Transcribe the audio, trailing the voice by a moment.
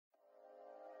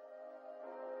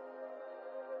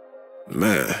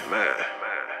Man,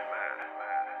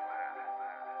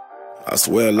 I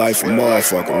swear life a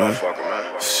motherfucker, man.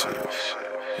 Shit.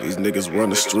 These niggas run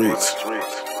the streets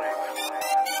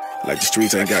like the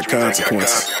streets ain't got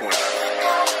consequences.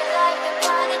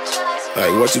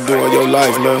 Like, what you do in your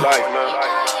life, man?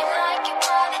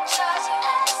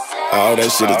 All that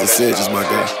shit is decisions, my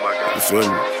guy. You feel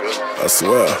me? I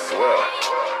swear.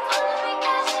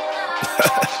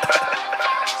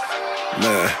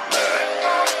 Man,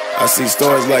 I see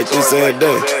stories like this every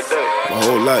day, my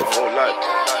whole life.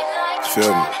 You feel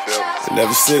me? In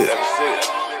every city,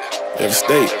 every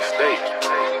state.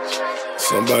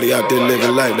 Somebody out there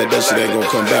living life that shit ain't gonna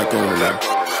come back on now.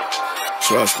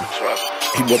 Trust me.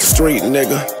 He was a street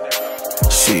nigga.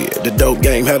 Shit, the dope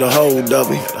game had a hold of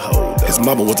him. His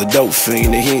mama was a dope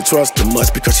fiend and he ain't trust her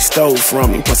much because she stole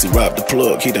from him. Plus he robbed the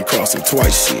plug, he done crossed him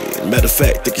twice, shit. Matter of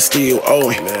fact, think he still owe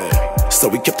him. So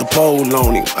he kept the pole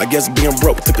on him. I guess being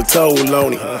broke took a toll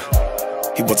on him.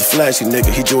 He was a flashy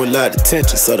nigga, he drew a lot of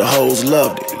attention, so the hoes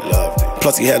loved it.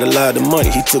 Plus he had a lot of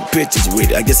money, he took pictures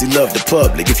with it. I guess he loved the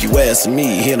public. If you ask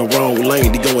me, he in the wrong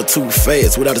lane, he going too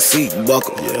fast without a seat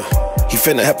buckle. He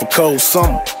finna have a cold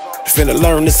summer. Finna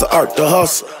learn it's an art to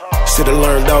hustle. Shoulda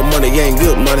learned all money ain't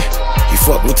good money. He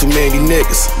fucked with too many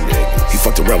niggas. He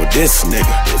fucked around with this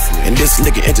nigga. And this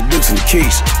nigga introduced him to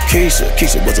Keisha.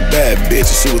 Keisha was a bad bitch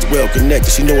and she was well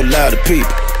connected. She knew a lot of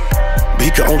people, but he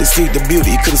could only see the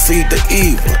beauty, he couldn't see the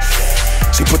evil.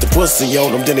 She put the pussy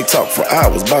on him, then they talked for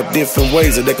hours about different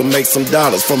ways that they could make some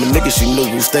dollars from a nigga she knew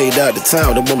who stayed out of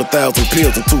town and won 1,000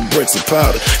 pills and 2 bricks of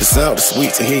powder. It sounded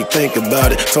sweet and he ain't think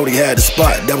about it. Told he had a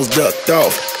spot that was ducked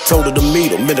off. Told her to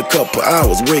meet him in a couple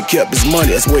hours. Where he kept his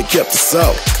money, that's where he kept the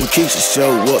salt. When Keisha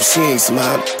showed up, she ain't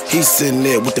smiling. He's sitting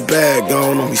there with the bag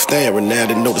on him. He's staring at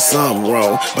it, noticed something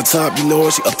wrong. By the time you know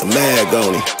it, she up the mag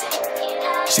on him.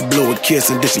 She blew a kiss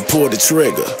and then she pulled the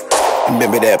trigger.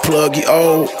 Remember that plug he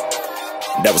owed?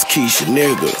 That was Keisha,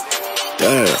 nigga.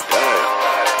 Damn.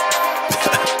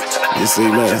 You see,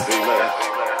 man,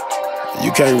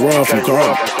 you can't run from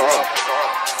karma.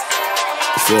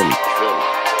 You feel me?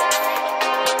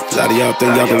 A lot of y'all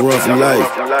think y'all can run from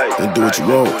life and do what you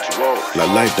want.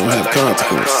 Like life don't have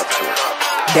consequences.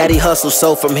 Daddy hustled,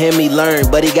 so from him he learned.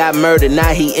 But he got murdered,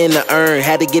 now he in the urn.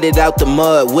 Had to get it out the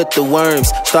mud with the worms.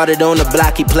 Started on the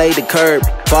block, he played the curb.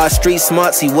 Far street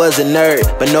smarts, he was a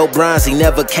nerd. But no bronze, he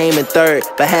never came in third.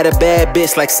 But had a bad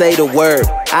bitch like say the word.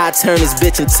 I turn this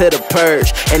bitch into the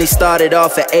purge. And he started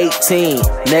off at 18.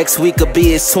 Next week will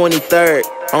be his 23rd.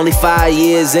 Only 5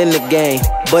 years in the game,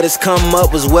 but his come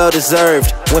up was well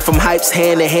deserved. Went from hypes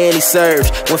hand to hand he served.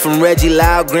 Went from Reggie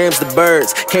Loud Grams to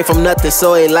Birds. Came from nothing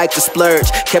so he liked to splurge.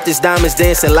 Kept his diamonds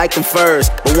dancing like them furs.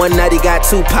 But one night he got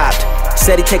too popped.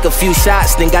 Said he'd take a few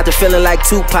shots, then got to feeling like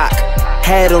Tupac.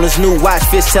 Had on his new watch,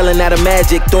 fist telling out of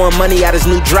magic, throwing money out his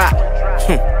new drop.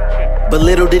 But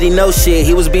little did he know shit,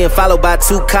 he was being followed by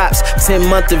 2 cops.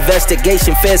 10-month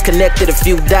investigation, feds connected a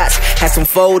few dots. Had some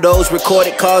photos,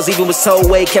 recorded calls, even was told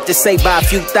way, kept it safe by a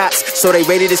few thoughts. So they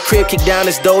raided his crib, kicked down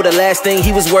his door. The last thing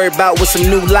he was worried about was some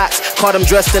new locks. Caught him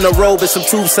dressed in a robe and some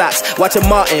tube socks. Watching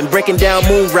Martin breaking down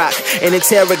Moon Rock. An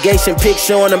interrogation pic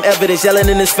showing him evidence, yelling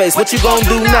in his face, "What you gonna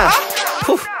do now?"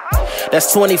 Whew.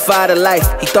 That's 25 to life.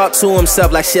 He thought to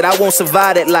himself like, shit, I won't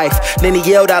survive that life. Then he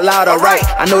yelled out loud, alright,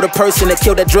 I know the person that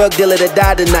killed that drug dealer that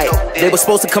died tonight. They were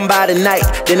supposed to come by tonight.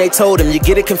 Then they told him, you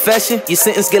get a confession, your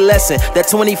sentence get lessened. That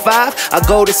 25, I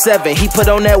go to 7. He put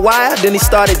on that wire, then he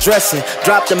started dressing.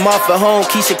 Dropped him off at home,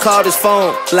 Keisha called his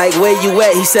phone. Like, where you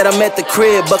at? He said, I'm at the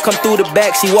crib, but come through the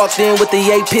back. She walked in with the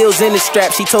 8 pills in the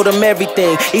strap. She told him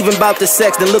everything, even about the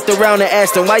sex. Then looked around and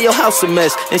asked him, why your house a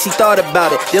mess? Then she thought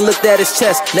about it, then looked at his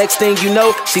chest. Next thing you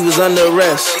know, she was under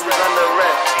arrest.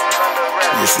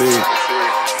 You see,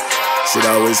 shit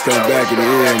always come back in the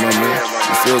end, my man.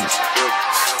 You feel me?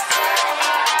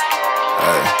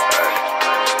 Hey,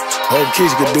 hope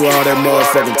Keisha could do all that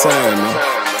motherfucking time, man.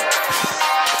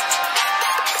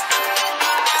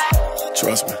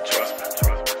 Trust me.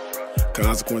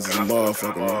 Consequences of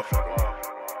motherfucking, man.